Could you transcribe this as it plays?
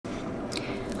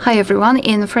Hi everyone,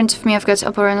 in front of me I've got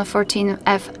OPPO Reno 14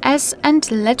 FS,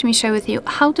 and let me share with you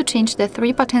how to change the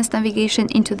 3 buttons navigation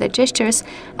into the gestures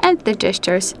and the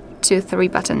gestures to 3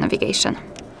 button navigation.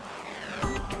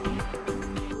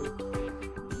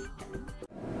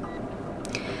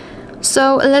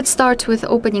 So let's start with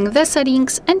opening the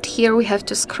settings, and here we have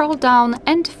to scroll down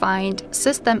and find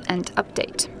System and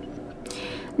Update.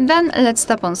 Then let's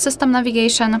tap on System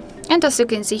Navigation, and as you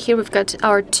can see here we've got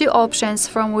our 2 options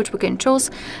from which we can choose.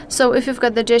 So if you've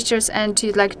got the gestures and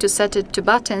you'd like to set it to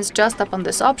buttons, just tap on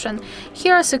this option.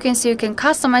 Here, as you can see, you can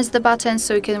customize the buttons,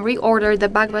 so you can reorder the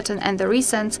back button and the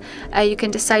recents. You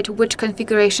can decide which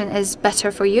configuration is better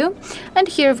for you. And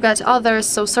here we've got others,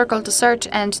 so Circle to Search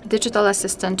and Digital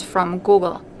Assistant from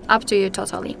Google. Up to you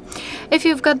totally. If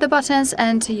you've got the buttons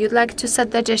and you'd like to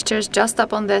set the gestures, just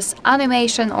tap on this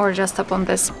animation or just tap on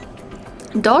this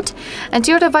dot, and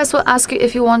your device will ask you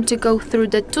if you want to go through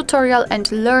the tutorial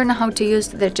and learn how to use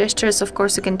the gestures. Of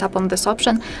course, you can tap on this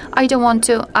option. I don't want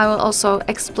to. I will also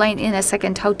explain in a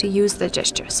second how to use the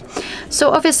gestures. So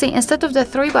obviously, instead of the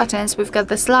 3 buttons, we've got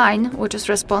this line which is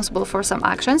responsible for some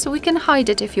actions. We can hide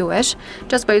it if you wish,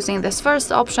 just by using this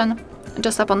first option.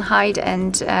 Just tap on hide,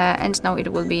 and now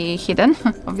it will be hidden,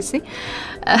 obviously.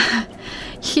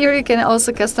 Here you can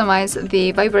also customize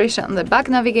the vibration on the back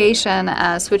navigation,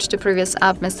 switch to previous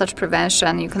app, miss touch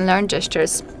prevention. You can learn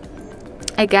gestures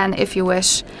again if you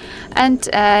wish. And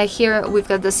here we've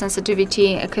got the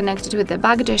sensitivity connected with the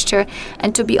back gesture,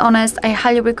 and to be honest, I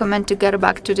highly recommend to get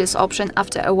back to this option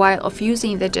after a while of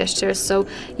using the gestures, so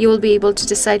you will be able to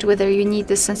decide whether you need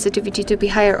the sensitivity to be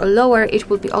higher or lower. It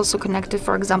will be also connected,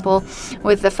 for example,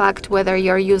 with the fact whether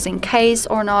you're using case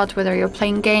or not, whether you're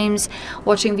playing games,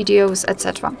 watching videos,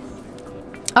 etc.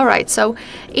 Alright, so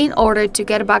in order to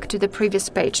get back to the previous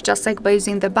page, just like by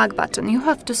using the back button, you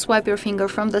have to swipe your finger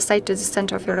from the side to the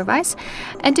center of your device,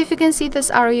 and if you can see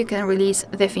this arrow, you can release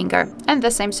the finger, and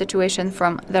the same situation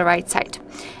from the right side.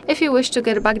 If you wish to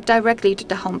get back directly to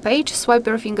the home page, swipe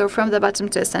your finger from the bottom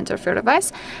to the center of your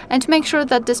device, and make sure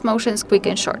that this motion is quick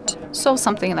and short, so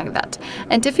something like that.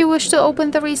 And if you wish to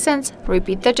open the recents,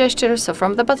 repeat the gesture, so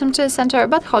from the bottom to the center,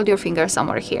 but hold your finger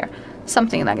somewhere here,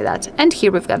 something like that. And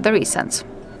here we've got the recents.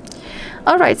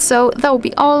 Alright, so that will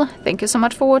be all. Thank you so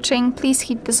much for watching. Please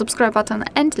hit the subscribe button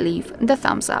and leave the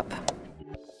thumbs up.